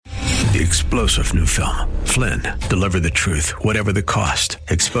The explosive new film, Flynn, deliver the truth, whatever the cost,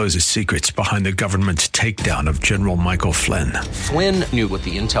 exposes secrets behind the government's takedown of General Michael Flynn. Flynn knew what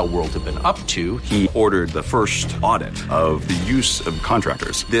the intel world had been up to. He ordered the first audit of the use of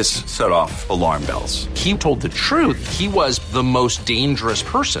contractors. This set off alarm bells. He told the truth. He was the most dangerous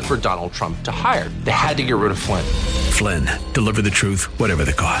person for Donald Trump to hire. They had to get rid of Flynn. Flynn, deliver the truth, whatever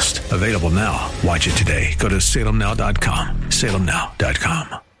the cost. Available now. Watch it today. Go to salemnow.com.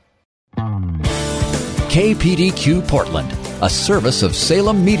 salemnow.com. KPDQ Portland, a service of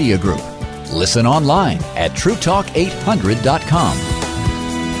Salem Media Group. Listen online at TrueTalk800.com.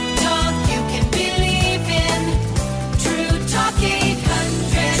 Talk you can believe in. True Talk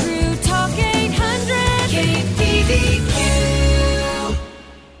 800. True Talk 800. KPDQ.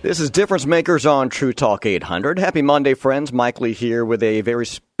 This is Difference Makers on True Talk 800. Happy Monday, friends. Mike Lee here with a very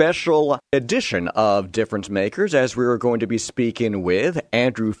special edition of Difference Makers, as we are going to be speaking with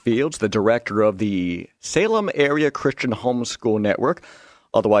Andrew Fields, the director of the Salem Area Christian Homeschool Network,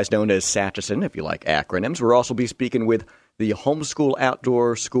 otherwise known as SATCHISN, if you like acronyms. We'll also be speaking with the Homeschool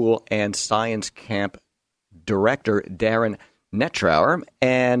Outdoor School and Science Camp director, Darren Netrauer.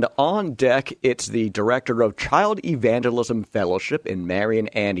 And on deck, it's the director of Child Evangelism Fellowship in Marion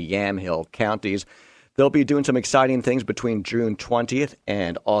and Yamhill counties. They'll be doing some exciting things between June 20th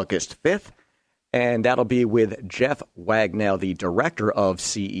and August 5th, and that'll be with Jeff Wagnell, the director of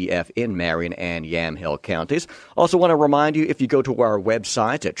CEF in Marion and Yamhill counties. Also want to remind you, if you go to our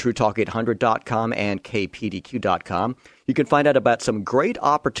website at truetalk800.com and kpdq.com, you can find out about some great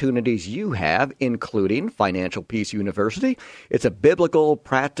opportunities you have, including Financial Peace University. It's a biblical,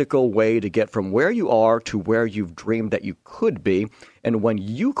 practical way to get from where you are to where you've dreamed that you could be. And when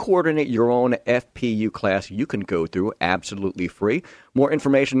you coordinate your own FPU class, you can go through absolutely free. More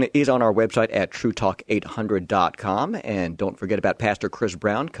information is on our website at truetalk800.com. And don't forget about Pastor Chris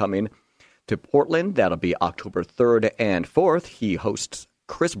Brown coming to Portland. That'll be October 3rd and 4th. He hosts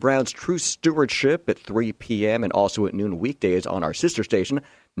Chris Brown's True Stewardship at 3 p.m. and also at noon weekdays on our sister station,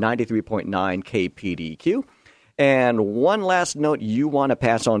 93.9 KPDQ. And one last note you want to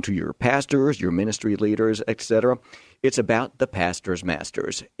pass on to your pastors, your ministry leaders, etc. It's about the Pastor's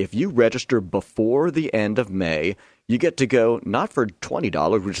Masters. If you register before the end of May, you get to go not for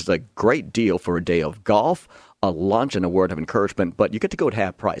 $20, which is a great deal for a day of golf, a lunch, and a word of encouragement, but you get to go at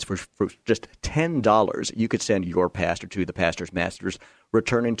half price. For just $10, you could send your pastor to the Pastor's Masters,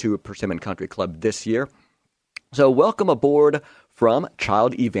 returning to Persimmon Country Club this year. So welcome aboard from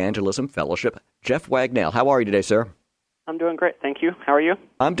Child Evangelism Fellowship, Jeff Wagnell. How are you today, sir? I'm doing great. Thank you. How are you?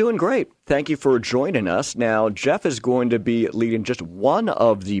 I'm doing great. Thank you for joining us. Now, Jeff is going to be leading just one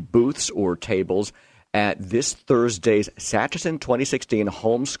of the booths or tables at this Thursday's SATCHISN 2016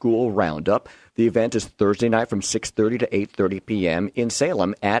 Homeschool Roundup. The event is Thursday night from 6:30 to 8:30 p.m. in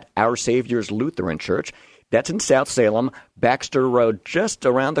Salem at Our Savior's Lutheran Church. That's in South Salem, Baxter Road, just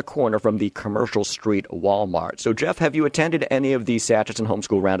around the corner from the Commercial Street Walmart. So, Jeff, have you attended any of the SATCHISN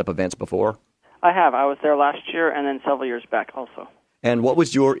Homeschool Roundup events before? I have. I was there last year and then several years back also. And what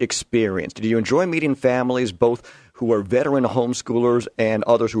was your experience? Did you enjoy meeting families, both who are veteran homeschoolers and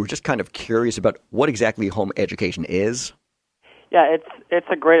others who are just kind of curious about what exactly home education is? Yeah, it's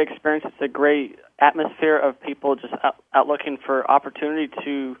a great experience. It's a great atmosphere of people just out looking for opportunity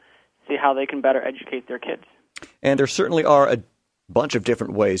to see how they can better educate their kids. And there certainly are a bunch of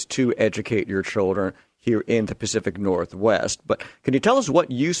different ways to educate your children here in the Pacific Northwest. But can you tell us what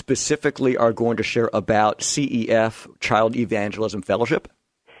you specifically are going to share about CEF, Child Evangelism Fellowship?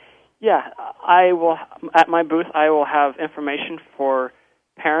 Yeah, I will. At my booth, I will have information for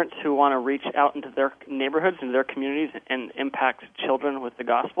parents who want to reach out into their neighborhoods and their communities and impact children with the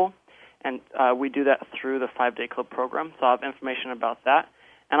gospel. And we do that through the 5-Day Club program. So I'll have information about that.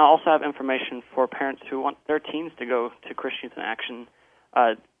 And I'll also have information for parents who want their teens to go to Christian Youth in Action.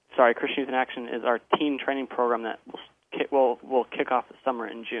 Christian Youth in Action is our teen training program that will kick off the summer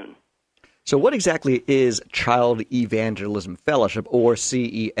in June. So what exactly is Child Evangelism Fellowship, or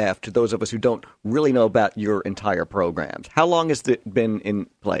CEF, to those of us who don't really know about your entire programs? How long has it been in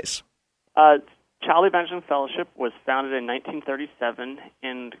place? Child Evangelism Fellowship was founded in 1937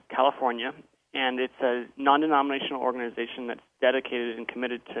 in California, and it's a non-denominational organization that's dedicated and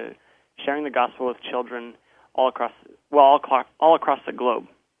committed to sharing the gospel with children all across the globe.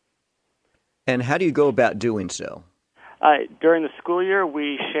 And how do you go about doing so? During the school year,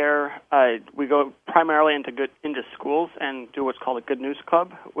 we go primarily into schools and do what's called a Good News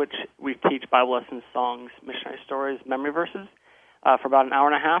Club, which we teach Bible lessons, songs, missionary stories, memory verses for about an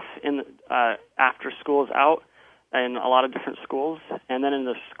hour and a half after school is out in a lot of different schools. And then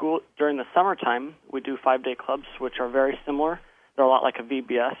during the summertime, we do 5-day clubs, which are very similar They're a lot like a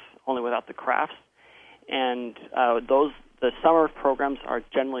VBS, only without the crafts. And the summer programs are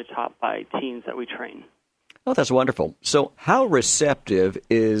generally taught by teens that we train. Oh, that's wonderful. So how receptive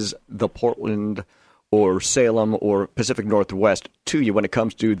is the Portland or Salem or Pacific Northwest to you when it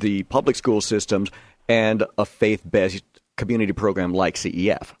comes to the public school systems and a faith-based community program like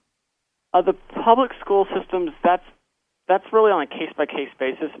CEF? The public school systems, that's really on a case-by-case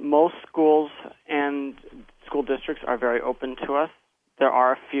basis. Most schools and school districts are very open to us. There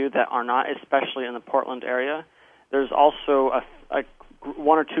are a few that are not, especially in the Portland area. There's also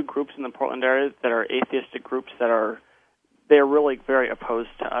one or two groups in the Portland area that are atheistic groups they're really very opposed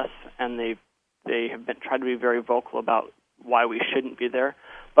to us, and they have been tried to be very vocal about why we shouldn't be there.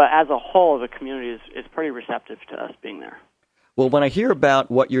 But as a whole, the community is pretty receptive to us being there. Well, when I hear about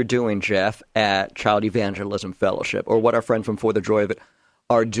what you're doing, Jeff, at Child Evangelism Fellowship, or what our friends from For the Joy of It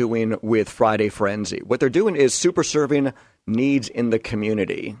are doing with Friday Frenzy, what they're doing is super serving needs in the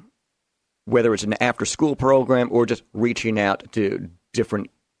community, whether it's an after-school program or just reaching out to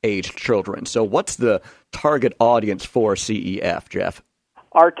different aged children. So what's the target audience for CEF, Jeff?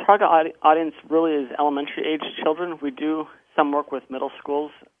 Our target audience really is elementary-aged children. We do some work with middle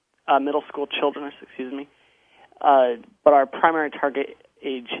school children, but our primary target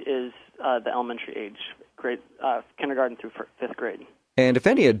age is the elementary age, grade kindergarten through fifth grade. And if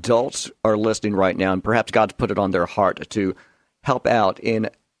any adults are listening right now, and perhaps God's put it on their heart to help out in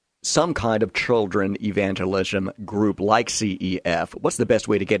some kind of children evangelism group like CEF, what's the best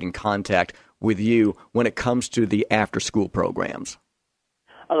way to get in contact with you when it comes to the after-school programs?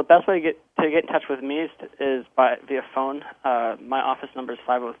 The best way to get in touch with me is via phone. My office number is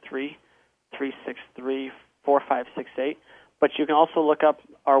 503-363-4568. But you can also look up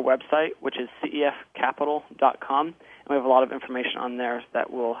our website, which is cefcapital.com, and we have a lot of information on there that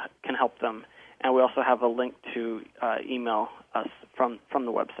can help them. And we also have a link to email us from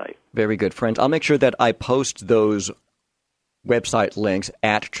the website. Very good, friends. I'll make sure that I post those website links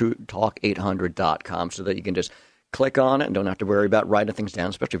at TrueTalk800.com so that you can just click on it and don't have to worry about writing things down,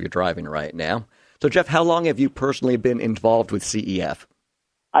 especially if you're driving right now. So, Jeff, how long have you personally been involved with CEF?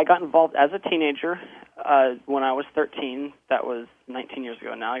 I got involved as a teenager when I was 13. That was 19 years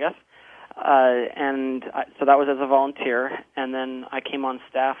ago now, I guess. So that was as a volunteer. And then I came on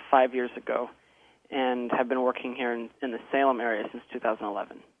staff 5 years ago and have been working here in the Salem area since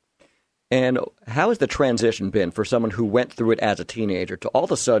 2011. And how has the transition been for someone who went through it as a teenager to all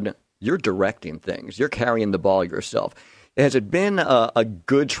of a sudden you're directing things, you're carrying the ball yourself? Has it been a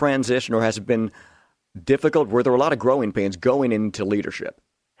good transition, or has it been difficult? Were there a lot of growing pains going into leadership?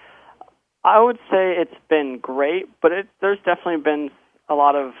 I would say it's been great, but there's definitely been a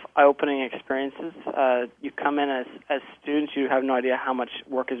lot of eye-opening experiences. You come in as students, you have no idea how much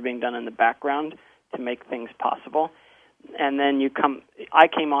work is being done in the background to make things possible. And then I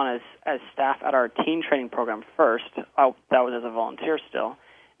came on as staff at our teen training program first. That was as a volunteer still,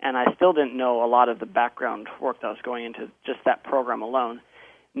 and I still didn't know a lot of the background work that was going into just that program alone.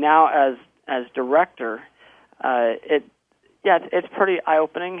 Now as director, it's pretty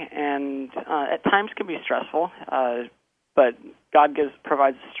eye-opening, and at times can be stressful, but God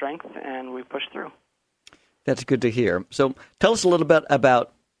provides strength, and we push through. That's good to hear. So tell us a little bit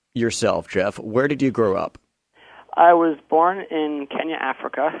about yourself, Jeff. Where did you grow up? I was born in Kenya,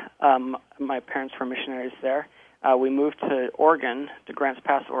 Africa. My parents were missionaries there. We moved to Oregon, to Grants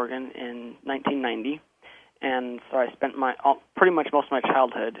Pass, Oregon, in 1990, and so I spent pretty much most of my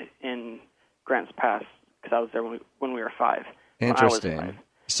childhood in Grants Pass, because I was there when we were 5. Interesting. When I was 5.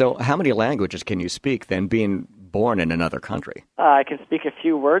 So how many languages can you speak, then, being born in another country? I can speak a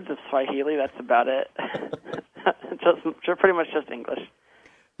few words of Swahili. That's about it. Pretty much just English.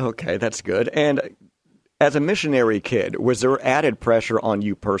 Okay, that's good. And as a missionary kid, was there added pressure on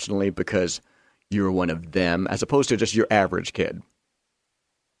you personally because you were one of them, as opposed to just your average kid?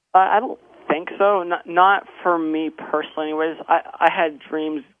 I don't think so. Not for me personally, anyways. I had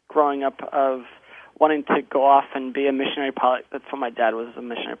dreams growing up of wanting to go off and be a missionary pilot. That's what my dad was, a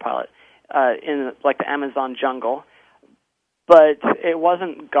missionary pilot, in like the Amazon jungle. But it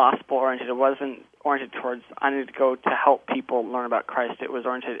wasn't gospel-oriented. It wasn't oriented towards, I needed to go to help people learn about Christ. It was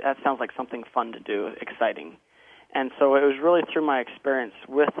oriented, that sounds like something fun to do, exciting. And so it was really through my experience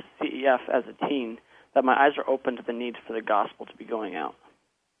with CEF as a teen that my eyes were open to the need for the gospel to be going out.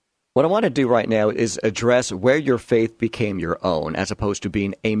 What I want to do right now is address where your faith became your own, as opposed to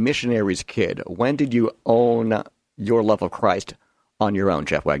being a missionary's kid. When did you own your love of Christ on your own,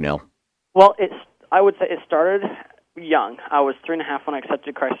 Jeff Wagnell? Well, I would say it started young. I was 3.5 when I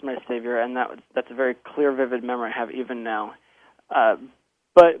accepted Christ as my Savior, and that's a very clear, vivid memory I have even now.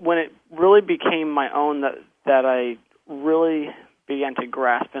 But when it really became my own, that I really began to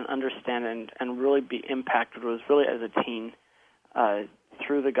grasp and understand and really be impacted was really as a teen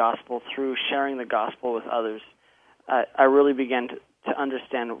through the gospel, through sharing the gospel with others. I really began to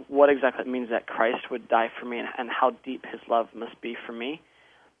understand what exactly it means that Christ would die for me and how deep his love must be for me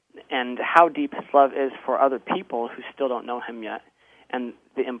and how deep his love is for other people who still don't know him yet and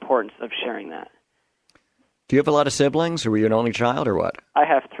the importance of sharing that. Do you have a lot of siblings, or were you an only child, or what? I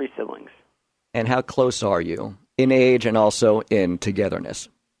have 3 siblings. And how close are you in age and also in togetherness?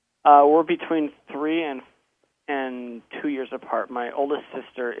 We're between 3 and 2 years apart. My oldest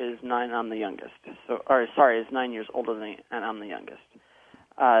sister is 9. I'm the youngest. Is 9 years older than me, and I'm the youngest.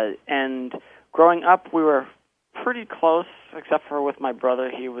 And growing up, we were pretty close, except for with my brother.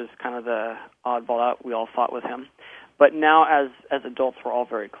 He was kind of the oddball out. We all fought with him. But now, as adults, we're all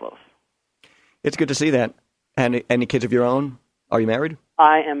very close. It's good to see that. And any kids of your own? Are you married?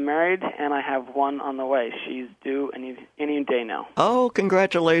 I am married, and I have one on the way. She's due any day now. Oh,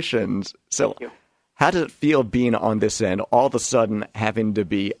 congratulations. So, thank you. How does it feel being on this end, all of a sudden having to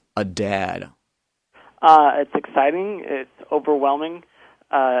be a dad? It's exciting. It's overwhelming.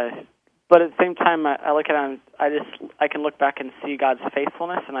 But at the same time, I look at it, I can look back and see God's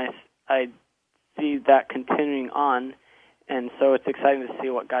faithfulness, and I see that continuing on. And so it's exciting to see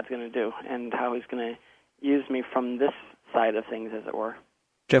what God's going to do and how he's going to use me from this side of things, as it were.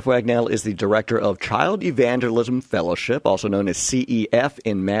 Jeff Wagnall is the director of Child Evangelism Fellowship, also known as CEF,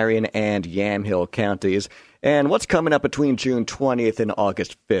 in Marion and Yamhill counties. And what's coming up between June 20th and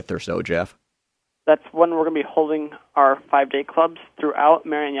August 5th or so, Jeff? That's when we're going to be holding our 5-day clubs throughout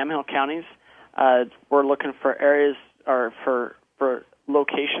Marion and Yamhill counties. We're looking for areas or for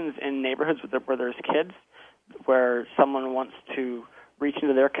locations in neighborhoods where there's kids, where someone wants to reach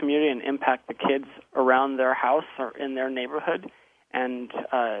into their community and impact the kids around their house or in their neighborhood. And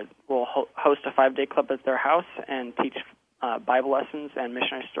we'll host a 5-day club at their house and teach Bible lessons and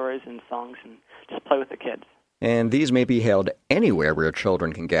missionary stories and songs and just play with the kids. And these may be held anywhere where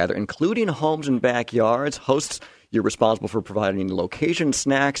children can gather, including homes and backyards. Hosts, you're responsible for providing location,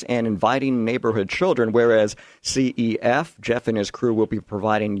 snacks, and inviting neighborhood children, whereas CEF, Jeff and his crew, will be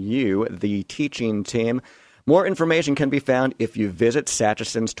providing you, the teaching team. More information can be found if you visit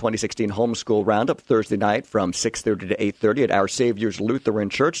Satchison's 2016 Homeschool Roundup Thursday night from 6:30 to 8:30 at Our Savior's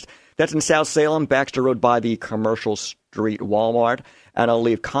Lutheran Church. That's in South Salem, Baxter Road by the Commercial Street Walmart. And I'll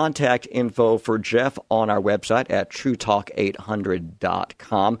leave contact info for Jeff on our website at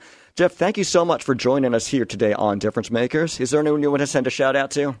TrueTalk800.com. Jeff, thank you so much for joining us here today on Difference Makers. Is there anyone you want to send a shout-out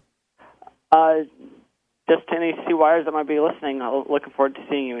to? Just to any CYers that might be listening. I'm looking forward to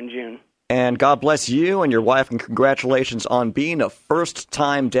seeing you in June. And God bless you and your wife, and congratulations on being a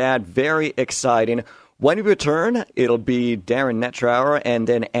first-time dad. Very exciting. When we return, it'll be Darren Netrower and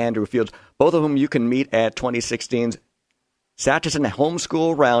then Andrew Fields, both of whom you can meet at 2016's Satchison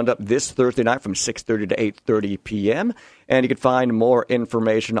Homeschool Roundup this Thursday night from 6:30 to 8:30 p.m. And you can find more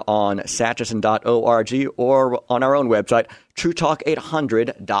information on satchison.org or on our own website,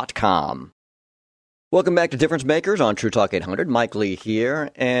 TrueTalk800.com. Welcome back to Difference Makers on True Talk 800. Mike Lee here.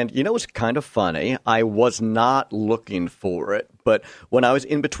 And you know, it's kind of funny. I was not looking for it, but when I was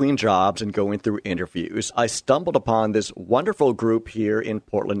in between jobs and going through interviews, I stumbled upon this wonderful group here in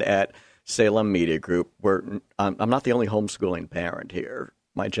Portland at Salem Media Group, where I'm not the only homeschooling parent here.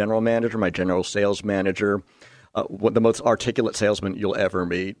 My general manager, my general sales manager, the most articulate salesman you'll ever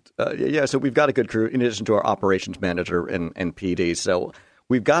meet. So we've got a good crew in addition to our operations manager and PD. So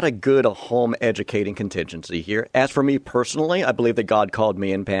we've got a good home educating contingency here. As for me personally, I believe that God called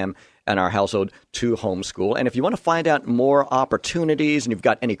me and Pam and our household to homeschool. And if you want to find out more opportunities and you've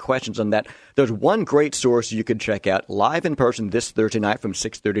got any questions on that, there's one great source you can check out live in person this Thursday night from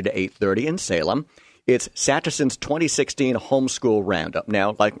 6:30 to 8:30 in Salem. It's Satchison's 2016 Homeschool Roundup.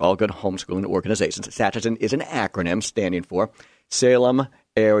 Now, like all good homeschooling organizations, Satchison is an acronym standing for Salem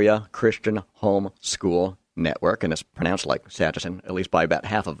Area Christian Homeschool Network, and it's pronounced like Satchison, at least by about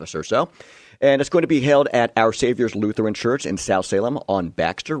half of us or so. And it's going to be held at Our Savior's Lutheran Church in South Salem on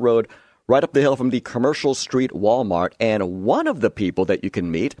Baxter Road, right up the hill from the Commercial Street Walmart. And one of the people that you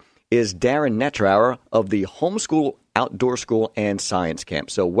can meet is Darren Netrower of the Homeschool Outdoor School and Science Camp.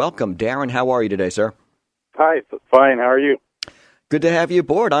 So welcome, Darren. How are you today, sir? Hi, fine. How are you? Good to have you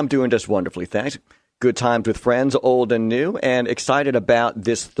aboard. I'm doing just wonderfully, thanks. Good times with friends, old and new, and excited about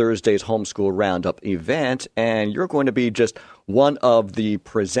this Thursday's Homeschool Roundup event. And you're going to be just one of the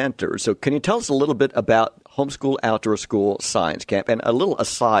presenters. So can you tell us a little bit about Homeschool Outdoor School Science Camp? And a little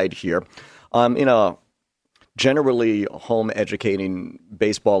aside here, in a generally home educating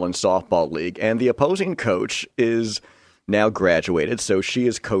baseball and softball league, and the opposing coach is now graduated, so she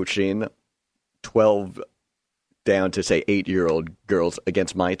is coaching 12 down to, say, 8-year-old girls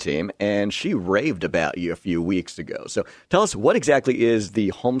against my team, and she raved about you a few weeks ago. So tell us, what exactly is the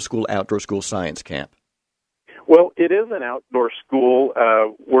Homeschool Outdoor School Science Camp? Well, it is an outdoor school.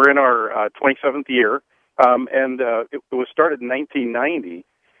 We're in our 27th year, and it was started in 1990.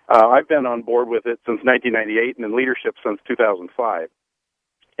 I've been on board with it since 1998 and in leadership since 2005.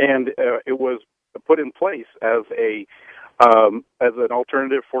 And it was put in place as an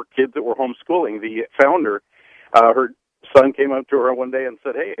alternative for kids that were homeschooling. The founder, her son came up to her one day and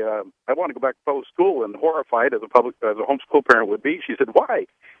said, "Hey, I want to go back to public school." And horrified as a homeschool parent would be, she said, "Why?"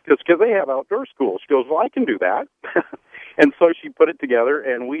 Because they have outdoor schools. She goes, "Well, I can do that." And so she put it together,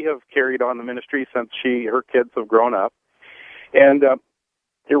 and we have carried on the ministry since her kids have grown up. And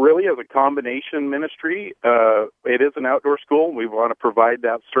it really is a combination ministry. It is an outdoor school. We want to provide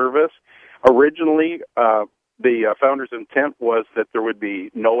that service. Originally, the founder's intent was that there would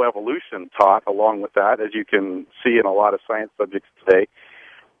be no evolution taught along with that, as you can see in a lot of science subjects today.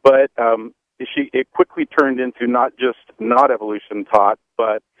 But it quickly turned into not just not evolution taught,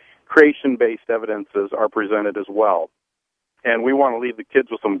 but creation-based evidences are presented as well. And we want to leave the kids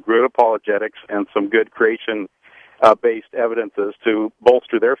with some good apologetics and some good creation-based evidences to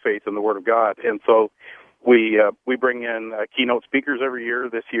bolster their faith in the Word of God. And so we bring in keynote speakers every year,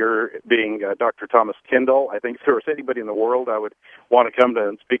 this year being Dr. Thomas Kindle. I think if there was anybody in the world I would want to come to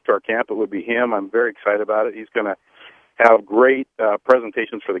and speak to our camp, it would be him. I'm very excited about it. He's going to have great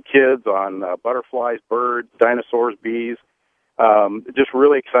presentations for the kids on butterflies, birds, dinosaurs, bees. Just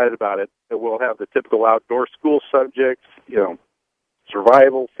really excited about it. We'll have the typical outdoor school subjects,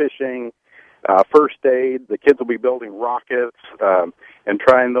 survival, fishing, first aid. The kids will be building rockets and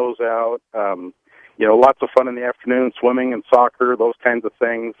trying those out. Lots of fun in the afternoon, swimming and soccer, those kinds of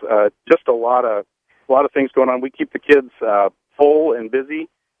things. Just a lot of things going on. We keep the kids full and busy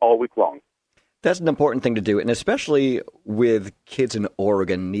all week long. That's an important thing to do, and especially with kids in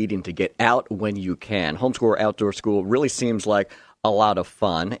Oregon needing to get out when you can. Homeschool or outdoor school really seems like a lot of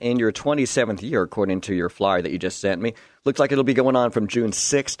fun. In your 27th year, according to your flyer that you just sent me, looks like it'll be going on from June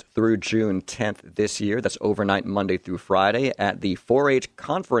 6th through June 10th this year. That's overnight Monday through Friday at the 4-H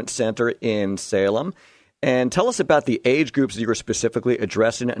Conference Center in Salem. And tell us about the age groups that you were specifically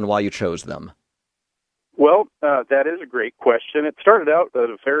addressing and why you chose them. Well, that is a great question. It started out at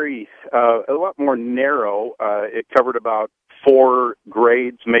a lot more narrow. It covered about 4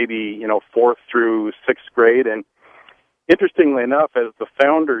 grades, maybe, 4th through 6th grade. And interestingly enough, as the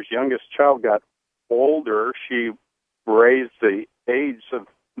founder's youngest child got older, she raised the age of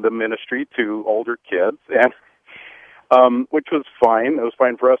the ministry to older kids, and which was fine. It was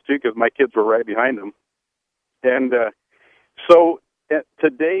fine for us, too, because my kids were right behind them. And so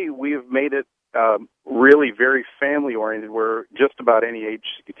today we've made it really very family-oriented, where just about any age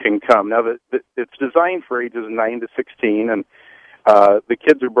can come. Now, it's designed for ages 9 to 16, and the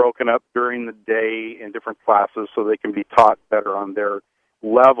kids are broken up during the day in different classes so they can be taught better on their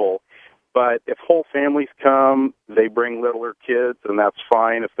level. But if whole families come, they bring littler kids, and that's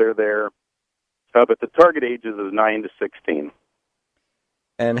fine if they're there. But the target ages is 9 to 16.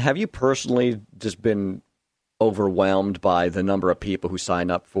 And have you personally just been overwhelmed by the number of people who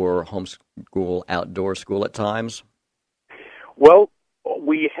sign up for homeschool outdoor school at times? Well,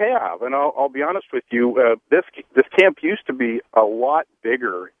 we have, and I'll be honest with you. This camp used to be a lot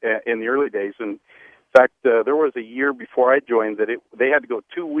bigger in the early days. In fact, there was a year before I joined that they had to go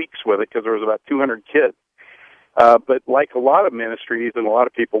 2 weeks with it because there was about 200 kids. But like a lot of ministries and a lot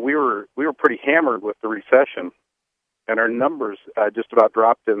of people, we were pretty hammered with the recession, and our numbers just about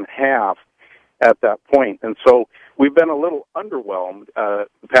dropped in half at that point. And so we've been a little underwhelmed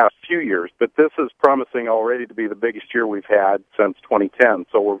the past few years, but this is promising already to be the biggest year we've had since 2010.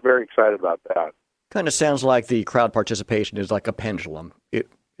 So we're very excited about that. Kind of sounds like the crowd participation is like a pendulum. It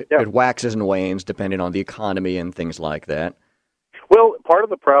waxes and wanes depending on the economy and things like that. Well, part of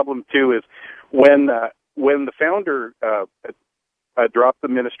the problem, too, is when the founder dropped the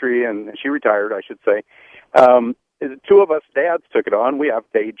ministry and she retired, I should say, the 2 of us dads took it on. We have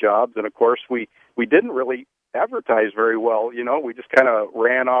day jobs, and of course we didn't really advertise very well. We just kind of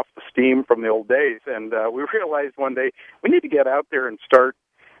ran off the steam from the old days, and we realized one day we need to get out there and start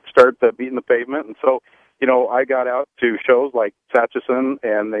beating the pavement. And so, I got out to shows like Satchison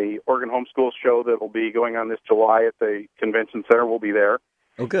and the Oregon Homeschool Show that will be going on this July at the convention center. We'll be there.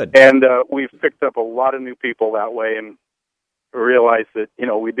 Oh, good. And we've picked up a lot of new people that way, and realize that,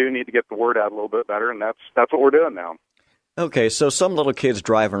 we do need to get the word out a little bit better, and that's what we're doing now. Okay, so some little kid's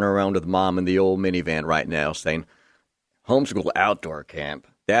driving around with mom in the old minivan right now saying, homeschool outdoor camp,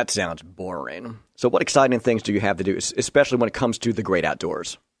 that sounds boring. So what exciting things do you have to do, especially when it comes to the great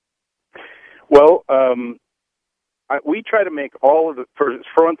outdoors? Well, we try to make all of the, for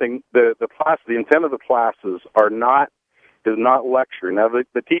one thing, the intent of the classes is not lecture. Now,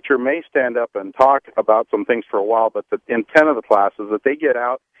 the teacher may stand up and talk about some things for a while, but the intent of the class is that they get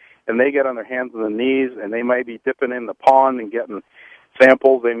out and they get on their hands and their knees, and they might be dipping in the pond and getting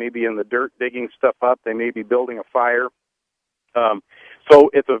samples. They may be in the dirt digging stuff up. They may be building a fire.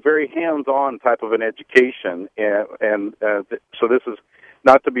 So it's a very hands-on type of an education, so this is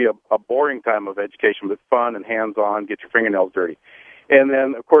not to be a boring time of education, but fun and hands-on, get your fingernails dirty. And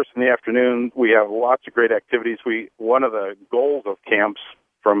then, of course, in the afternoon, we have lots of great activities. One of the goals of camps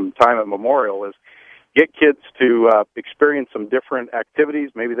from time immemorial is get kids to experience some different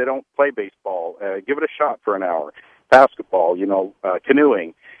activities. Maybe they don't play baseball. Give it a shot for an hour. Basketball,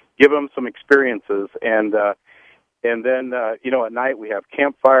 canoeing. Give them some experiences. And then, at night we have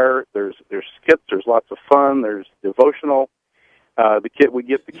campfire. There's skits. There's lots of fun. There's devotional. We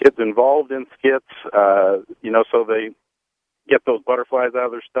get the kids involved in skits, so they get those butterflies out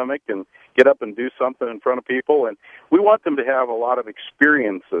of their stomach and get up and do something in front of people. And we want them to have a lot of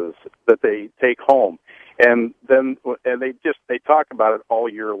experiences that they take home. And they talk about it all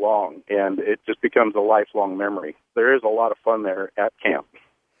year long, and it just becomes a lifelong memory. There is a lot of fun there at camp.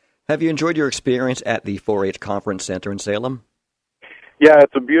 Have you enjoyed your experience at the 4-H Conference Center in Salem? Yeah,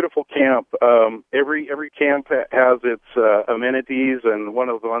 it's a beautiful camp. Every camp has its amenities, and one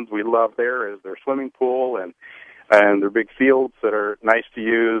of the ones we love there is their swimming pool and their big fields that are nice to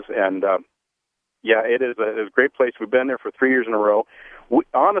use. And it is a great place. We've been there for 3 years in a row.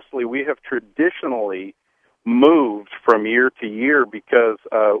 Honestly, we have traditionally moved from year to year because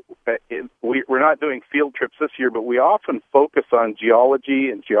we're not doing field trips this year, but we often focus on geology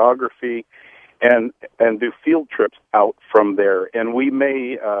and geography and do field trips out from there. And we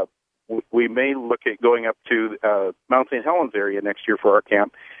may look at going up to Mount St. Helens area next year for our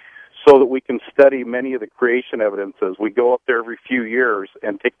camp so that we can study many of the creation evidences. We go up there every few years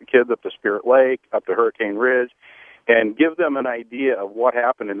and take the kids up to Spirit Lake, up to Hurricane Ridge, and give them an idea of what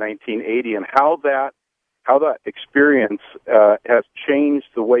happened in 1980 and how that experience has changed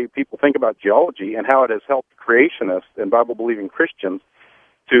the way people think about geology and how it has helped creationists and Bible-believing Christians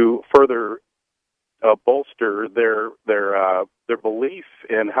to further bolster their belief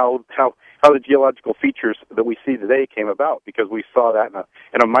in how the geological features that we see today came about, because we saw that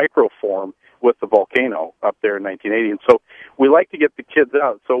in a microform with the volcano up there in 1980. And so we like to get the kids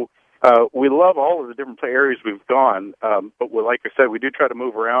out. So we love all of the different areas we've gone, but like I said, we do try to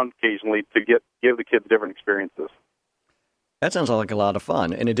move around occasionally to give the kids different experiences. That sounds like a lot of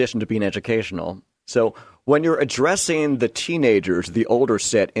fun, in addition to being educational. So when you're addressing the teenagers, the older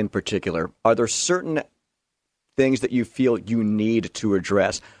set in particular, are there certain things that you feel you need to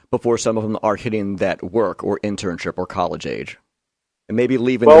address before some of them are hitting that work or internship or college age? And maybe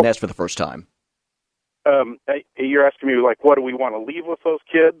leaving the nest for the first time? You're asking me, what do we want to leave with those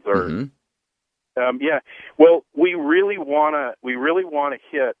kids? Or Mm-hmm. Well, we really want to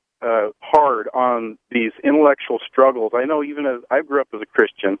hit hard on these intellectual struggles. I know even as I grew up as a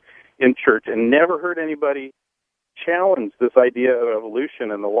Christian in church and never heard anybody challenge this idea of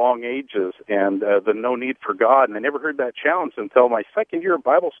evolution and the long ages and the no need for God. And I never heard that challenge until my second year of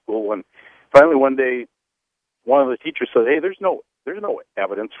Bible school, when finally one day one of the teachers said, "Hey, there's no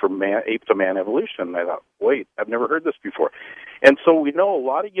evidence for ape to man evolution." And I thought, wait, I've never heard this before. And so we know a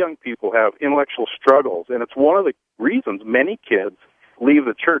lot of young people have intellectual struggles, and it's one of the reasons many kids leave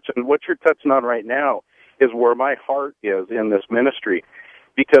the church. And what you're touching on right now is where my heart is in this ministry,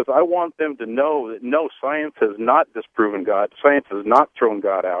 because I want them to know that no, science has not disproven God. Science has not thrown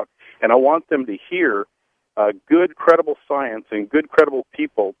God out. And I want them to hear good, credible science and good, credible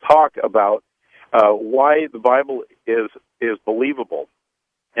people talk about why the Bible is believable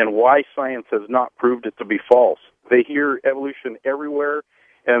and why science has not proved it to be false. They hear evolution everywhere,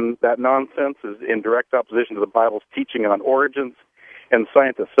 and that nonsense is in direct opposition to the Bible's teaching on origins and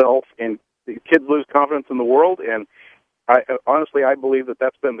science itself. And the kids lose confidence in the world, and I believe that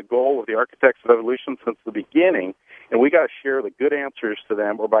that's been the goal of the architects of evolution since the beginning, and we got to share the good answers to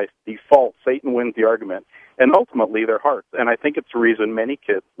them, or by default, Satan wins the argument, and ultimately their hearts. And I think it's the reason many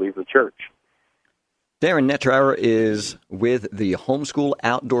kids leave the church. Darren Netrauer is with the Homeschool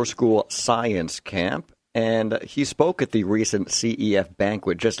Outdoor School Science Camp, and he spoke at the recent CEF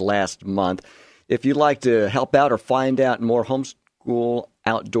banquet just last month. If you'd like to help out or find out more, Homeschool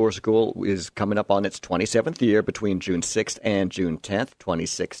Outdoor School is coming up on its 27th year between June 6th and June 10th,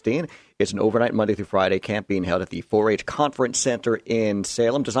 2016. It's an overnight Monday through Friday camp being held at the 4-H Conference Center in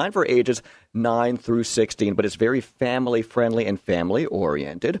Salem, designed for ages 9 through 16, but it's very family-friendly and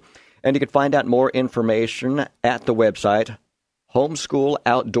family-oriented. And you can find out more information at the website,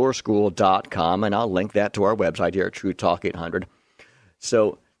 homeschoolouttdoorschool.com, and I'll link that to our website here at True Talk 800.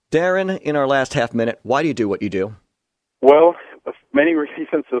 So, Darren, in our last half minute, why do you do what you do? Well, many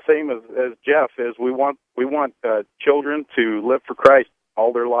reasons. The same as Jeff is we want children to live for Christ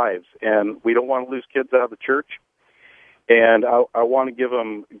all their lives, and we don't want to lose kids out of the church. And I want to give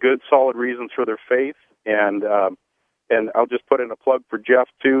them good, solid reasons for their faith. And I'll just put in a plug for Jeff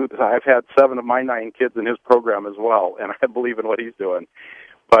too. I've had 7 of my 9 kids in his program as well, and I believe in what he's doing.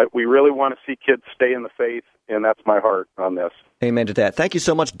 But we really want to see kids stay in the faith, and that's my heart on this. Amen to that. Thank you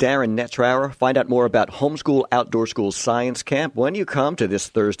so much, Darren Netzrauer. Find out more about Homeschool Outdoor School Science Camp when you come to this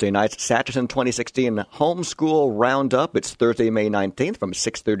Thursday night's Satcherson 2016 Homeschool Roundup. It's Thursday, May 19th from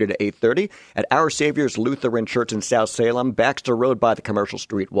 6:30 to 8:30 at Our Savior's Lutheran Church in South Salem, Baxter Road by the Commercial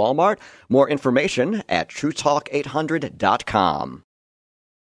Street Walmart. More information at TrueTalk800.com.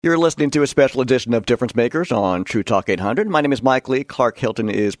 You're listening to a special edition of Difference Makers on True Talk 800. My name is Mike Lee. Clark Hilton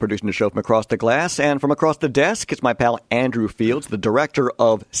is producing the show from across the glass. And from across the desk, it's my pal Andrew Fields, the director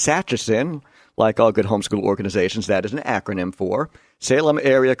of Satcherson. Like all good homeschool organizations, that is an acronym for Salem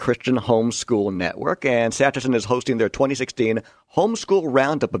Area Christian Homeschool Network. And Satcherson is hosting their 2016 Homeschool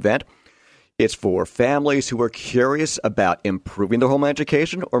Roundup event. It's for families who are curious about improving their home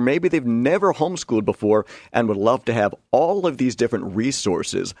education, or maybe they've never homeschooled before and would love to have all of these different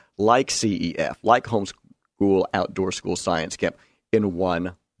resources like CEF, like Homeschool Outdoor School Science Camp in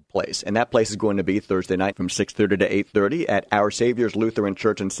one place. And that place is going to be Thursday night from 6:30 to 8:30 at Our Savior's Lutheran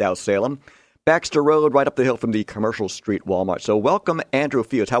Church in South Salem, Baxter Road, right up the hill from the Commercial Street Walmart. So welcome, Andrew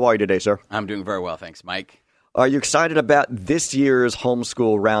Fields. How are you today, sir? I'm doing very well, thanks, Mike. Are you excited about this year's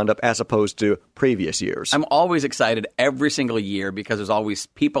homeschool roundup as opposed to previous years? I'm always excited every single year because there's always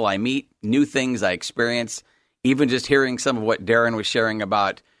people I meet, new things I experience, even just hearing some of what Darren was sharing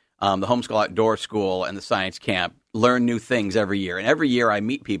about the Homeschool Outdoor School and the Science Camp, learn new things every year. And every year I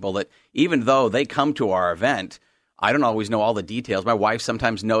meet people that even though they come to our event, I don't always know all the details. My wife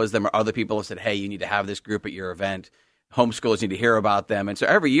sometimes knows them, or other people have said, hey, you need to have this group at your event. Homeschoolers need to hear about them. And so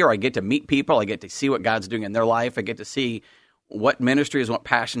every year I get to meet people. I get to see what God's doing in their life. I get to see what ministries, what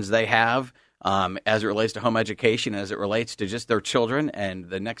passions they have as it relates to home education, as it relates to just their children and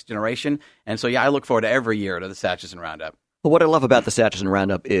the next generation. And so, I look forward to every year to the Satcherson Roundup. Well, what I love about the Satcherson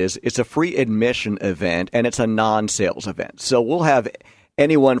Roundup is it's a free admission event, and it's a non-sales event. So we'll have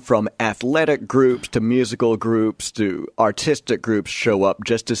anyone from athletic groups to musical groups to artistic groups show up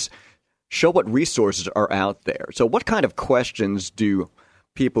just to show what resources are out there. So what kind of questions do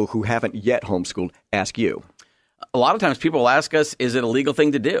people who haven't yet homeschooled ask you? A lot of times people will ask us, is it a legal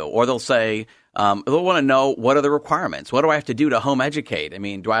thing to do? Or they'll say, they'll want to know, what are the requirements? What do I have to do to home educate? I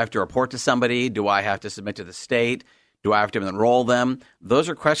mean, do I have to report to somebody? Do I have to submit to the state? Do I have to enroll them? Those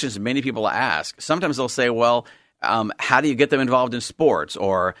are questions many people ask. Sometimes they'll say, well, how do you get them involved in sports?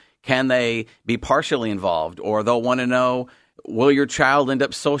 Or can they be partially involved? Or they'll want to know, will your child end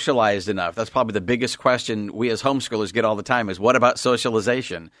up socialized enough? That's probably the biggest question we as homeschoolers get all the time is, what about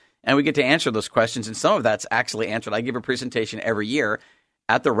socialization? And we get to answer those questions, and some of that's actually answered. I give a presentation every year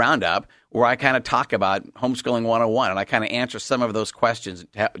at the Roundup where I kind of talk about Homeschooling 101, and I kind of answer some of those questions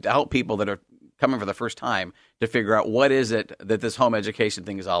to help people that are coming for the first time to figure out what is it that this home education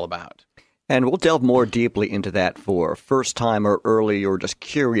thing is all about. And we'll delve more deeply into that for first-time or early or just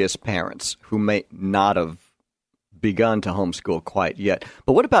curious parents who may not have begun to homeschool quite yet.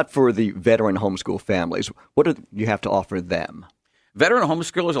 But what about for the veteran homeschool families? What do you have to offer them? Veteran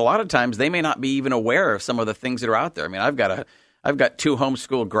homeschoolers, a lot of times, they may not be even aware of some of the things that are out there. I mean, I've got 2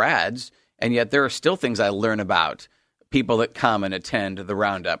 homeschool grads, and yet there are still things I learn about people that come and attend the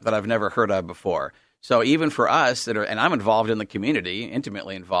Roundup that I've never heard of before. So even for us and I'm involved in the community,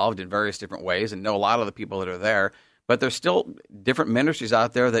 intimately involved in various different ways, and know a lot of the people that are there, but there's still different ministries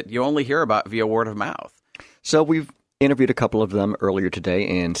out there that you only hear about via word of mouth. So we've interviewed a couple of them earlier today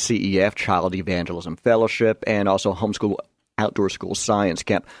in CEF, Child Evangelism Fellowship, and also Homeschool Outdoor School Science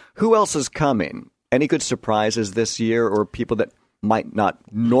Camp. Who else is coming? Any good surprises this year, or people that might not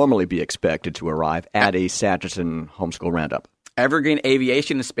normally be expected to arrive at a Satcherson Homeschool Roundup? Evergreen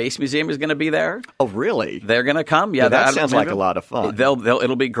Aviation and Space Museum is going to be there. Oh, really? They're going to come. Yeah, that sounds like a lot of fun.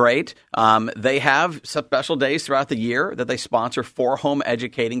 It'll be great. They have special days throughout the year that they sponsor for home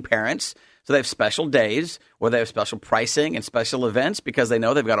educating parents. So they have special days where they have special pricing and special events because they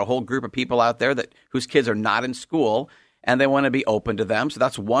know they've got a whole group of people out there whose kids are not in school, and they want to be open to them. So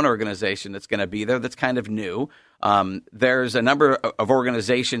that's one organization that's going to be there that's kind of new. There's a number of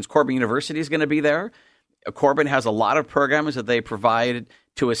organizations. Corbin University is going to be there. Corbin has a lot of programs that they provide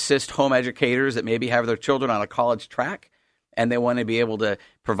to assist home educators that maybe have their children on a college track. and they want to be able to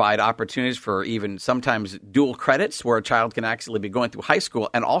provide opportunities for even sometimes dual credits where a child can actually be going through high school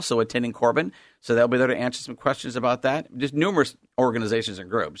and also attending Corbin. So they'll be there to answer some questions about that. Just numerous organizations and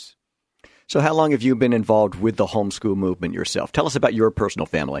groups. So how long have you been involved with the homeschool movement yourself? Tell us about your personal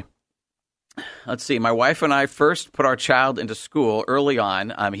family. Let's see. My wife and I first put our child into school early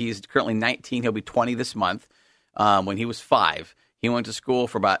on. He's currently 19. He'll be 20 this month. When he was 5, he went to school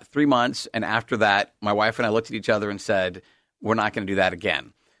for about 3 months. And after that, my wife and I looked at each other and said, we're not going to do that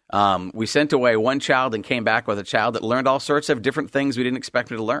again. We sent away one child and came back with a child that learned all sorts of different things we didn't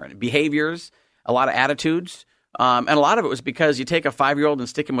expect him to learn. Behaviors, a lot of attitudes. And a lot of it was because you take a 5-year-old and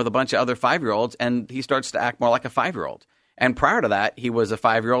stick him with a bunch of other 5-year-olds, and he starts to act more like a 5-year-old. And prior to that, he was a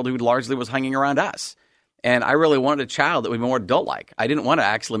 5-year-old who largely was hanging around us. And I really wanted a child that would be more adult-like. I didn't want to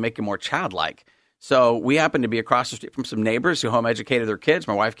actually make him more childlike. So we happened to be across the street from some neighbors who home educated their kids.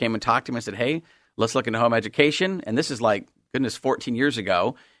 My wife came and talked to me and said, hey, let's look into home education. And this is 14 years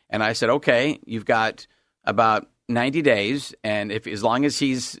ago. And I said, okay, you've got about 90 days. And as long as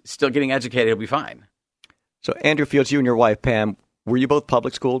he's still getting educated, he'll be fine. So Andrew Fields, you and your wife, Pam, were you both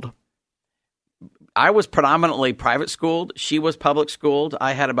public schooled? I was predominantly private schooled. She was public schooled.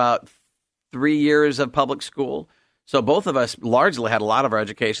 I had about 3 years of public school. So both of us largely had a lot of our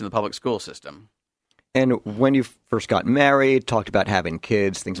education in the public school system. And when you first got married, talked about having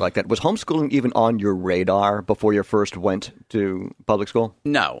kids, things like that, was homeschooling even on your radar before you first went to public school?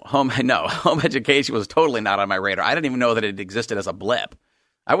 No. Home education was totally not on my radar. I didn't even know that it existed as a blip.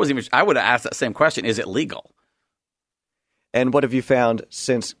 I would have asked that same question, is it legal? And what have you found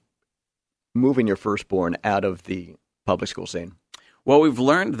since moving your firstborn out of the public school scene? Well, we've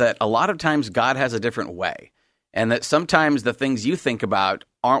learned that a lot of times God has a different way, and that sometimes the things you think about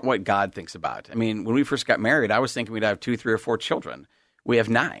aren't what God thinks about. I mean, when we first got married, I was thinking we'd have 2, 3, or 4 children. We have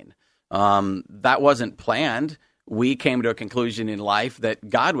 9. That wasn't planned. We came to a conclusion in life that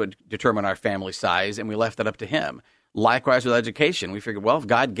God would determine our family size, and we left that up to him. Likewise with education. We figured, well, if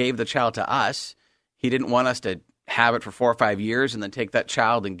God gave the child to us, he didn't want us to have it for 4 or 5 years and then take that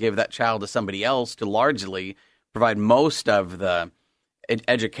child and give that child to somebody else to largely provide most of the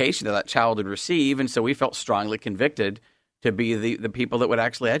education that child would receive. And so we felt strongly convicted to be the people that would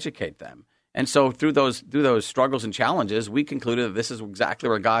actually educate them. And so through those struggles and challenges, we concluded that this is exactly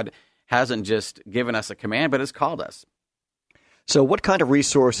where God hasn't just given us a command, but has called us. So what kind of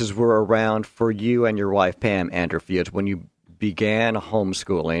resources were around for you and your wife, Pam, Andrew Fields, when you began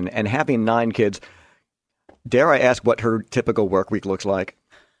homeschooling and having 9 kids? Dare I ask what her typical work week looks like?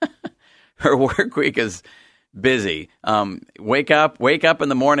 Her work week is busy. Wake up in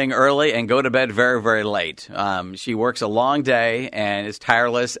the morning early and go to bed very, very late. She works a long day and is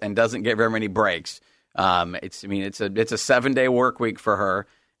tireless and doesn't get very many breaks. It's a 7-day work week for her.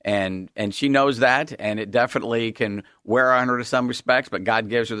 And she knows that, and it definitely can wear on her to some respects, but God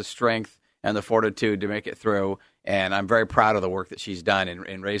gives her the strength and the fortitude to make it through. And I'm very proud of the work that she's done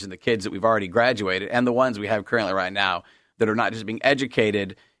in raising the kids that we've already graduated and the ones we have currently right now that are not just being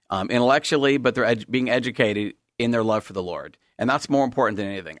educated intellectually, but they're being educated in their love for the Lord. And that's more important than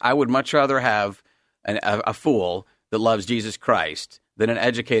anything. I would much rather have a fool that loves Jesus Christ than an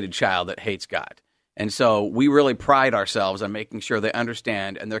educated child that hates God. And so we really pride ourselves on making sure they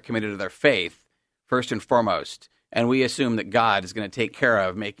understand and they're committed to their faith first and foremost. And we assume that God is going to take care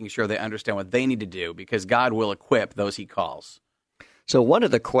of making sure they understand what they need to do because God will equip those he calls. So one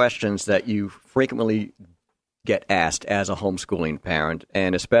of the questions that you frequently get asked as a homeschooling parent,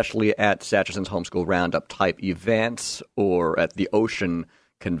 and especially at Satcherson's Homeschool Roundup type events or at the Ocean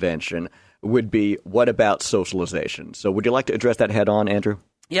Convention, would be, what about socialization? So would you like to address that head on, Andrew?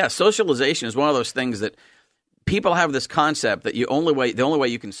 Yeah, socialization is one of those things that people have this concept that the only way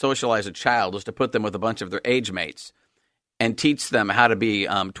you can socialize a child is to put them with a bunch of their age mates and teach them how to be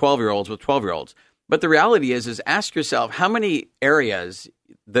 12-year-olds with 12-year-olds. But the reality is ask yourself how many areas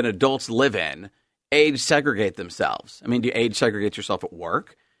that adults live in age segregate themselves. I mean, do you age segregate yourself at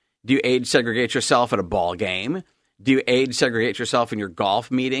work? Do you age segregate yourself at a ball game? Do you age segregate yourself in your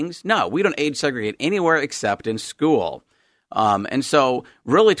golf meetings? No, we don't age segregate anywhere except in school. And so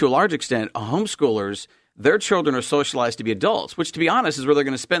really to a large extent, homeschoolers, their children are socialized to be adults, which to be honest is where they're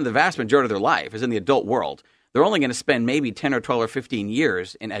going to spend the vast majority of their life is in the adult world. They're only going to spend maybe 10 or 12 or 15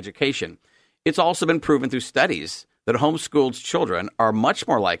 years in education. It's also been proven through studies that homeschooled children are much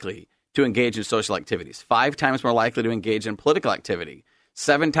more likely to engage in social activities, 5 times more likely to engage in political activity,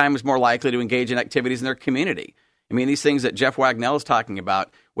 7 times more likely to engage in activities in their community. I mean, these things that Jeff Wagnell is talking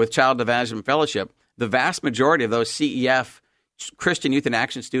about with Child Evangelism Fellowship, the vast majority of those CEF, Christian Youth in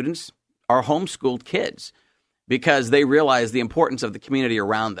Action students, are homeschooled kids because they realize the importance of the community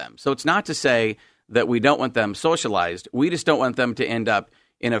around them. So it's not to say that we don't want them socialized. We just don't want them to end up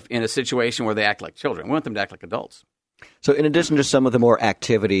in a situation where they act like children. We want them to act like adults. So in addition to some of the more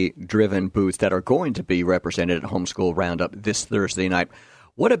activity-driven booths that are going to be represented at Homeschool Roundup this Thursday night,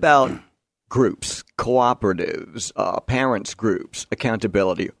 what about groups, cooperatives, parents groups,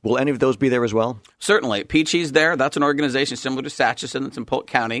 accountability? Will any of those be there as well? Certainly. Peachy's there. That's an organization similar to Satchison. It's in Polk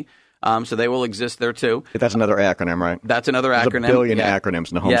County. So they will exist there too. That's another acronym, right? That's another There's acronym. a billion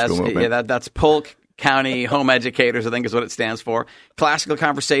acronyms in the homeschool movement. Yeah, that's Polk County Home Educators, I think is what it stands for. Classical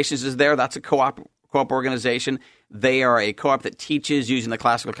Conversations is there. That's a co-op organization. They are a co-op that teaches using the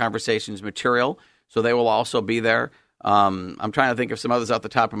Classical Conversations material. So they will also be there. I'm trying to think of some others off the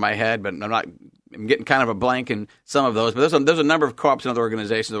top of my head, but I'm getting kind of a blank in some of those. But there's a number of co-ops and other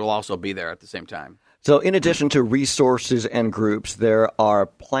organizations that will also be there at the same time. So in addition to resources and groups, there are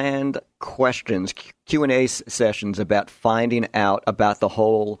planned questions, Q&A sessions about finding out about the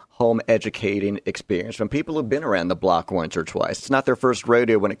whole home educating experience from people who've been around the block once or twice. It's not their first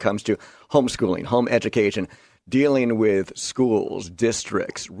rodeo when it comes to homeschooling, home education, dealing with schools,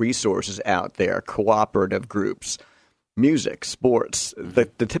 districts, resources out there, cooperative groups, music, sports, the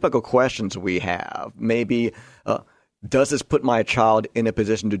typical questions we have. Maybe, does this put my child in a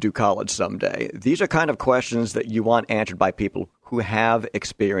position to do college someday? These are kind of questions that you want answered by people who have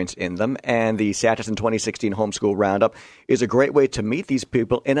experience in them. And the Satchison 2016 Homeschool Roundup is a great way to meet these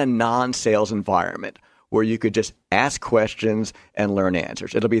people in a non-sales environment where you could just ask questions and learn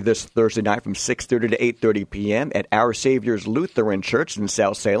answers. It'll be this Thursday night from 6:30 to 8:30 p.m. at Our Savior's Lutheran Church in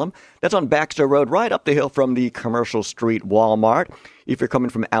South Salem. That's on Baxter Road, right up the hill from the Commercial Street Walmart. If you're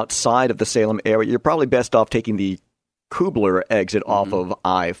coming from outside of the Salem area, you're probably best off taking the Kubler exit off of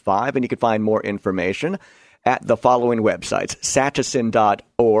I-5, and you can find more information at the following websites: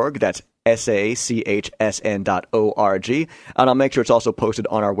 satchison.org, that's SACHSN.org, and I'll make sure it's also posted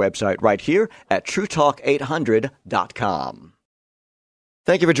on our website right here at TrueTalk800.com.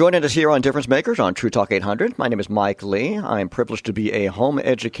 Thank you for joining us here on Difference Makers on True Talk 800. My name is Mike Lee. I'm privileged to be a home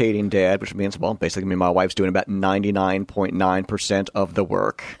educating dad, which means, well, basically me and my wife's doing about 99.9% of the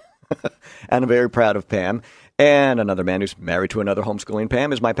work. And I'm very proud of Pam. And another man who's married to another homeschooling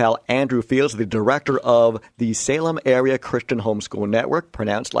Pam is my pal Andrew Fields, the director of the Salem Area Christian Homeschool Network,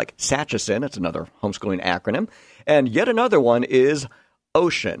 pronounced like Satchison. It's another homeschooling acronym. And yet another one is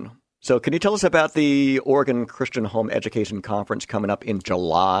Ocean. So can you tell us about the Oregon Christian Home Education Conference coming up in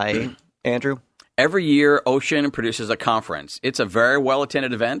July, Andrew? Every year, Ocean produces a conference. It's a very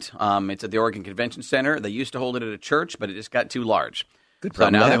well-attended event. It's at the Oregon Convention Center. They used to hold it at a church, but it just got too large. So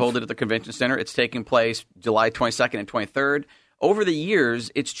now they hold it at the Convention Center. It's taking place July 22nd and 23rd. Over the years,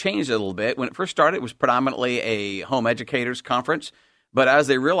 it's changed a little bit. When it first started, it was predominantly a home educators conference. But as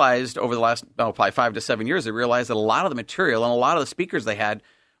they realized over the last probably 5 to 7 years, they realized that a lot of the material and a lot of the speakers they had,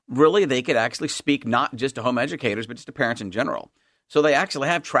 really they could actually speak not just to home educators, but just to parents in general. So they actually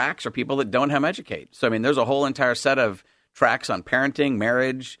have tracks for people that don't home educate. So, I mean, there's a whole entire set of tracks on parenting,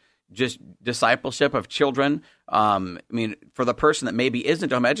 marriage, just discipleship of children. I mean, for the person that maybe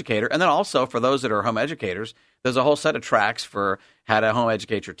isn't a home educator, and then also for those that are home educators, there's a whole set of tracks for how to home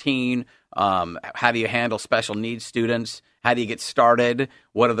educate your teen, how do you handle special needs students, how do you get started,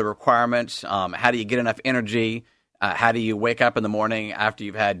 what are the requirements, how do you get enough energy, how do you wake up in the morning after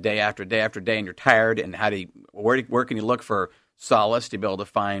you've had day after day after day and you're tired, and where can you look for solace to be able to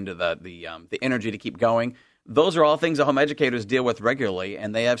find the energy to keep going. Those are all things that home educators deal with regularly,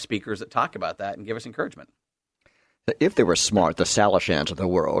 and they have speakers that talk about that and give us encouragement. If they were smart, the Salishans of the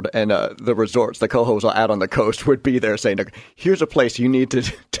world and the resorts, the cohos out on the coast would be there saying, here's a place you need to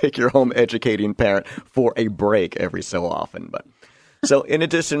take your home educating parent for a break every so often. But so in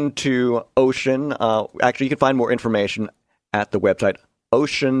addition to Ocean, actually you can find more information at the website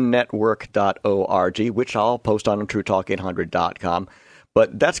oceannetwork.org, which I'll post on TrueTalk800.com.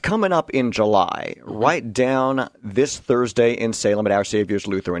 But that's coming up in July. Right down this Thursday in Salem at Our Savior's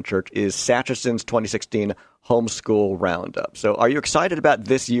Lutheran Church is Satchison's 2016 Homeschool Roundup. So are you excited about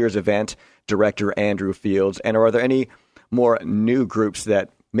this year's event, Director Andrew Fields? And are there any more new groups that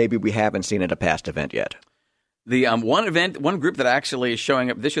maybe we haven't seen at a past event yet? The one group that actually is showing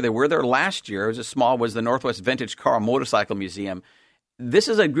up this year, they were there last year, it was the Northwest Vintage Car Motorcycle Museum. This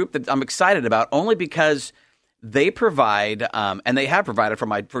is a group that I'm excited about only because they provide, and they have provided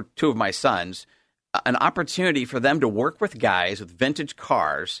for two of my sons, an opportunity for them to work with guys with vintage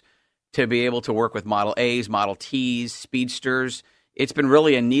cars to be able to work with Model A's, Model T's, Speedsters. It's been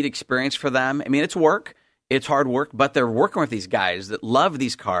really a neat experience for them. I mean, it's work. It's hard work, but they're working with these guys that love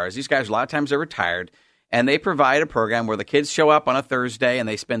these cars. These guys, a lot of times, they're retired, and they provide a program where the kids show up on a Thursday, and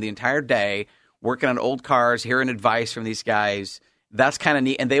they spend the entire day working on old cars, hearing advice from these guys, that's kind of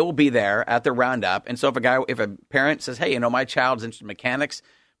neat. And they will be there at the roundup. And so if a parent says, hey, my child's interested in mechanics,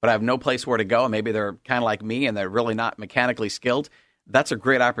 but I have no place where to go, and maybe they're kind of like me and they're really not mechanically skilled, that's a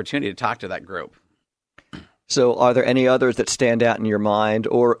great opportunity to talk to that group. So are there any others that stand out in your mind,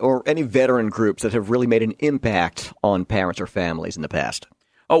 or any veteran groups that have really made an impact on parents or families in the past?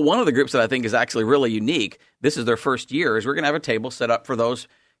 Oh, one of the groups that I think is actually really unique, this is their first year, is we're going to have a table set up for those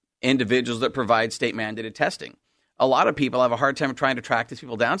individuals that provide state-mandated testing. A lot of people have a hard time trying to track these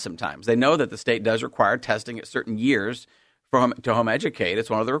people down sometimes. They know that the state does require testing at certain years to home educate. It's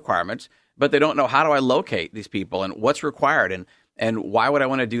one of the requirements, but they don't know, how do I locate these people and what's required and why would I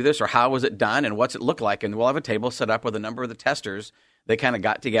want to do this, or how was it done and what's it look like? And we'll have a table set up with a number of the testers. They kind of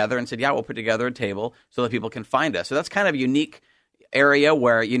got together and said, yeah, we'll put together a table so that people can find us. So that's kind of a unique area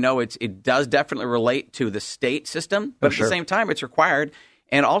where, it does definitely relate to the state system, but at the same time, it's required.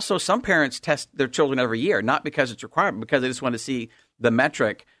 And also, some parents test their children every year, not because it's required, but because they just want to see the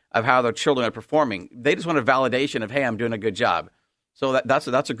metric of how their children are performing. They just want a validation of, hey, I'm doing a good job. So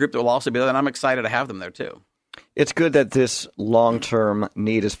that's a group that will also be there, and I'm excited to have them there too. It's good that this long-term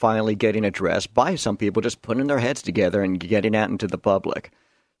need is finally getting addressed by some people just putting their heads together and getting out into the public.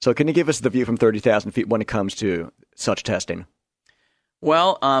 So can you give us the view from 30,000 feet when it comes to such testing?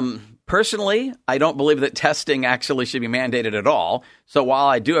 Well, personally, I don't believe that testing actually should be mandated at all. So while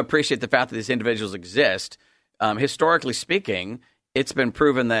I do appreciate the fact that these individuals exist, historically speaking, it's been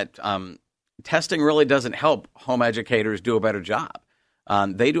proven that testing really doesn't help home educators do a better job.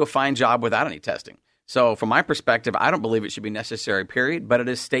 They do a fine job without any testing. So from my perspective, I don't believe it should be necessary, period, but it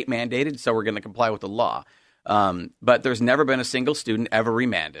is state mandated, so we're going to comply with the law. But there's never been a single student ever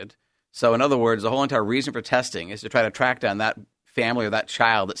remanded. So in other words, the whole entire reason for testing is to try to track down that family or that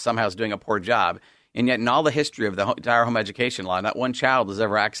child that somehow is doing a poor job. And yet in all the history of the entire home education law, not one child has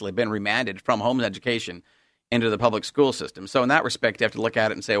ever actually been remanded from home education into the public school system. So in that respect, you have to look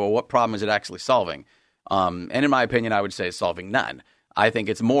at it and say, well, what problem is it actually solving? And in my opinion, I would say solving none. I think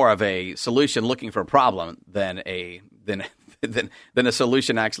it's more of a solution looking for a problem than a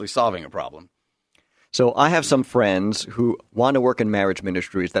solution actually solving a problem. So I have some friends who want to work in marriage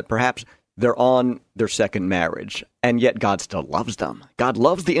ministries that perhaps they're on their second marriage, and yet God still loves them. God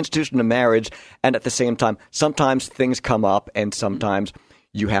loves the institution of marriage, and at the same time, sometimes things come up, and sometimes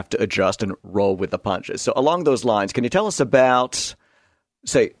you have to adjust and roll with the punches. So along those lines, can you tell us about,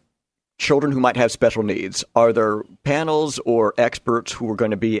 say, children who might have special needs? Are there panels or experts who are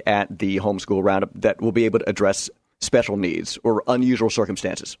going to be at the homeschool roundup that will be able to address special needs or unusual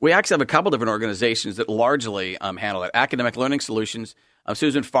circumstances? We actually have a couple different organizations that largely handle it. Academic Learning Solutions,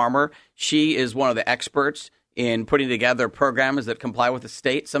 Susan Farmer, she is one of the experts in putting together programs that comply with the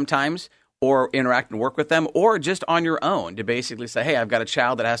state sometimes, or interact and work with them, or just on your own to basically say, hey, I've got a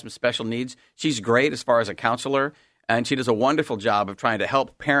child that has some special needs. She's great as far as a counselor, and she does a wonderful job of trying to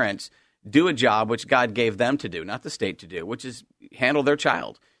help parents do a job which God gave them to do, not the state to do, which is handle their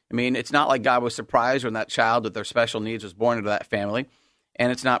child. I mean, it's not like God was surprised when that child with their special needs was born into that family,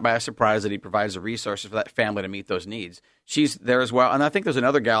 and it's not by a surprise that he provides the resources for that family to meet those needs. She's there as well. And I think there's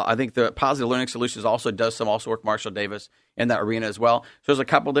another gal, I think the Positive Learning Solutions also does some also work, Marshall Davis, in that arena as well. So there's a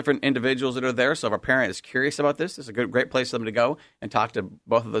couple different individuals that are there. So if a parent is curious about this is a great place for them to go and talk to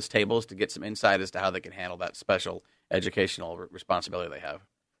both of those tables to get some insight as to how they can handle that special educational responsibility they have.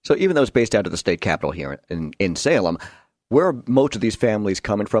 So even though it's based out of the state capital here in Salem, where are most of these families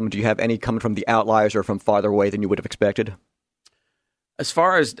coming from? Do you have any coming from the outliers or from farther away than you would have expected? As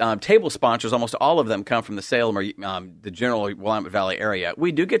far as table sponsors, almost all of them come from the Salem or the general Willamette Valley area.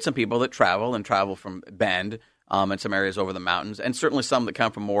 We do get some people that travel from Bend and some areas over the mountains, and certainly some that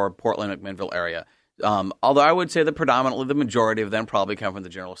come from more Portland, McMinnville area. Although I would say that predominantly the majority of them probably come from the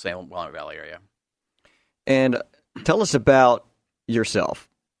general Salem, Willamette Valley area. And tell us about yourself.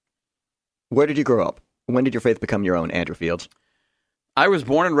 Where did you grow up? When did your faith become your own, Andrew Fields? I was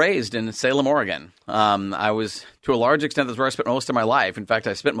born and raised in Salem, Oregon. I was, to a large extent, that's where I spent most of my life. In fact,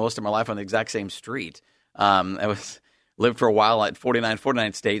 I spent most of my life on the exact same street. I lived for a while at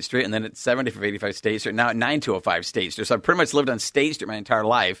 4949 State Street, and then at 7085 State Street, now at 9205 State Street. So I pretty much lived on State Street my entire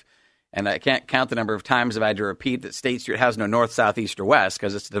life, and I can't count the number of times I've had to repeat that State Street has no north, south, east, or west,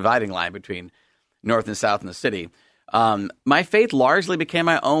 because it's a dividing line between north and south in the city. My faith largely became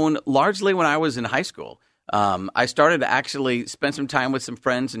my own largely when I was in high school. I started to actually spend some time with some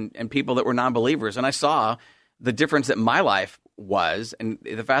friends and people that were non-believers, and I saw the difference that my life was, and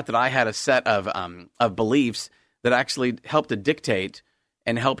the fact that I had a set of beliefs that actually helped to dictate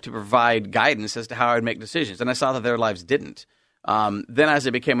and helped to provide guidance as to how I would make decisions, and I saw that their lives didn't. Then as I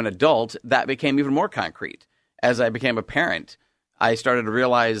became an adult, that became even more concrete. As I became a parent, I started to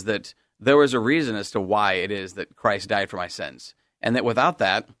realize that there was a reason as to why it is that Christ died for my sins. and that without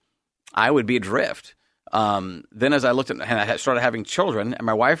that, I would be adrift. Then as I looked at, and I started having children, and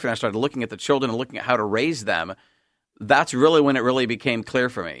my wife and I started looking at the children and looking at how to raise them, that's really when it really became clear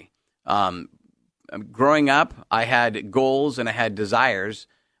for me. Growing up, I had goals and I had desires,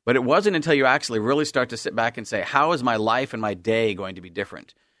 but it wasn't until you actually really start to sit back and say, how is my life and my day going to be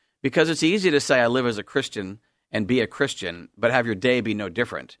different? Because it's easy to say I live as a Christian and be a Christian, but have your day be no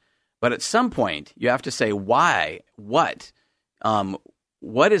different. But at some point, you have to say, why? What?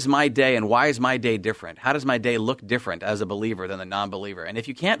 What is my day and why is my day different? How does my day look different as a believer than the non-believer? And if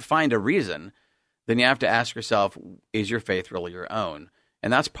you can't find a reason, then you have to ask yourself, is your faith really your own?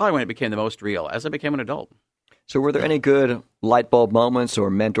 And that's probably when it became the most real, as I became an adult. So were there any good light bulb moments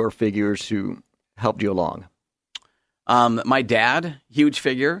or mentor figures who helped you along? My dad, huge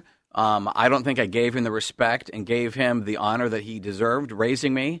figure. I don't think I gave him the respect and gave him the honor that he deserved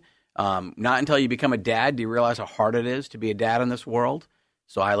raising me. Not until you become a dad do you realize how hard it is to be a dad in this world.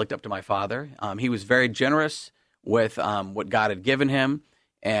 So I looked up to my father. He was very generous with what God had given him,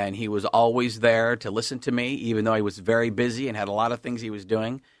 and he was always there to listen to me, even though he was very busy and had a lot of things he was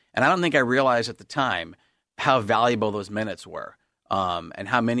doing. And I don't think I realized at the time how valuable those minutes were, and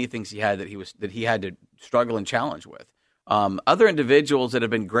how many things he had that he had to struggle and challenge with. Other individuals that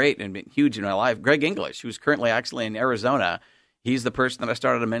have been great and been huge in my life, Greg English, who's currently actually in Arizona. He's the person that I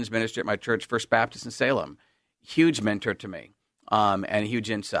started a men's ministry at my church, First Baptist in Salem. Huge mentor to me, and a huge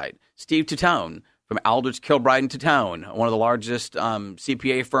insight. Steve Tutone from Aldrich, Kilbride, and Tutone, one of the largest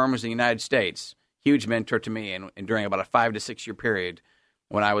CPA firms in the United States. Huge mentor to me, and during about a 5 to 6 year period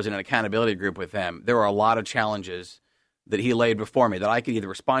when I was in an accountability group with him, there were a lot of challenges that he laid before me that I could either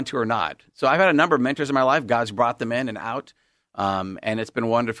respond to or not. So I've had a number of mentors in my life. God's brought them in and out, and it's been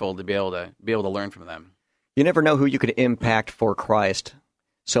wonderful to be able to learn from them. You never know who you could impact for Christ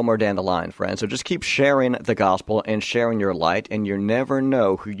somewhere down the line, friends. So just keep sharing the gospel and sharing your light, and you never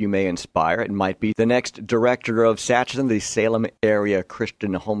know who you may inspire. It might be the next director of Satchin, the Salem Area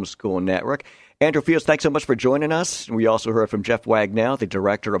Christian Homeschool Network. Andrew Fields, thanks so much for joining us. We also heard from Jeff Wagnell, the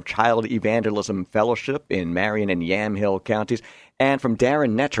director of Child Evangelism Fellowship in Marion and Yamhill counties, and from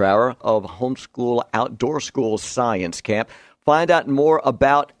Darren Netrauer of Homeschool Outdoor School Science Camp. Find out more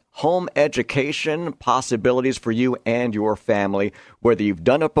about home education possibilities for you and your family, whether you've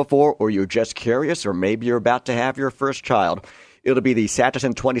done it before or you're just curious, or maybe you're about to have your first child. It'll be the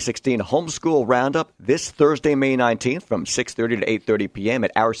Satterson 2016 Homeschool Roundup this Thursday, May 19th from 6:30 to 8:30 p.m.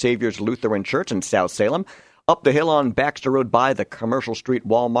 at Our Savior's Lutheran Church in South Salem. Up the hill on Baxter Road by the Commercial Street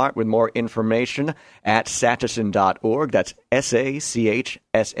Walmart with more information at satterson.org. That's SACHSN.org.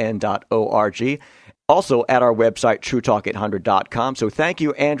 Also at our website, TrueTalk800.com. So thank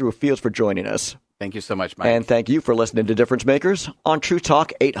you, Andrew Fields, for joining us. Thank you so much, Mike. And thank you for listening to Difference Makers on True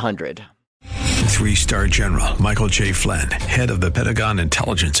Talk 800. 3-star General Michael J. Flynn, head of the Pentagon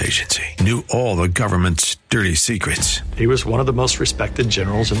Intelligence Agency, knew all the government's dirty secrets. He was one of the most respected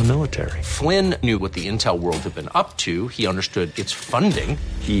generals in the military. Flynn knew what the intel world had been up to. He understood its funding.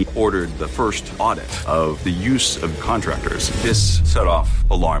 He ordered the first audit of the use of contractors. This set off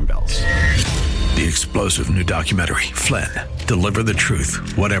alarm bells. The explosive new documentary, Flynn, Deliver the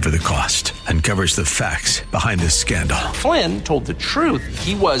Truth, Whatever the Cost, uncovers the facts behind this scandal. Flynn told the truth.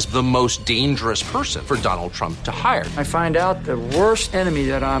 He was the most dangerous person for Donald Trump to hire. I find out the worst enemy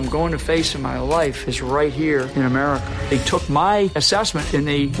that I'm going to face in my life is right here in America. They took my assessment and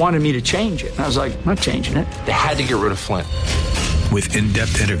they wanted me to change it. And I was like, I'm not changing it. They had to get rid of Flynn. With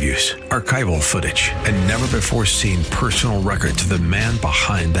in-depth interviews, archival footage, and never-before-seen personal records of the man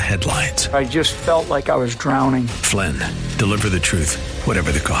behind the headlines. I just felt like I was drowning. Flynn, Deliver the Truth,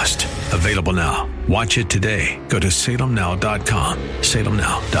 Whatever the Cost. Available now. Watch it today. Go to salemnow.com.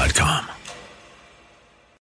 salemnow.com.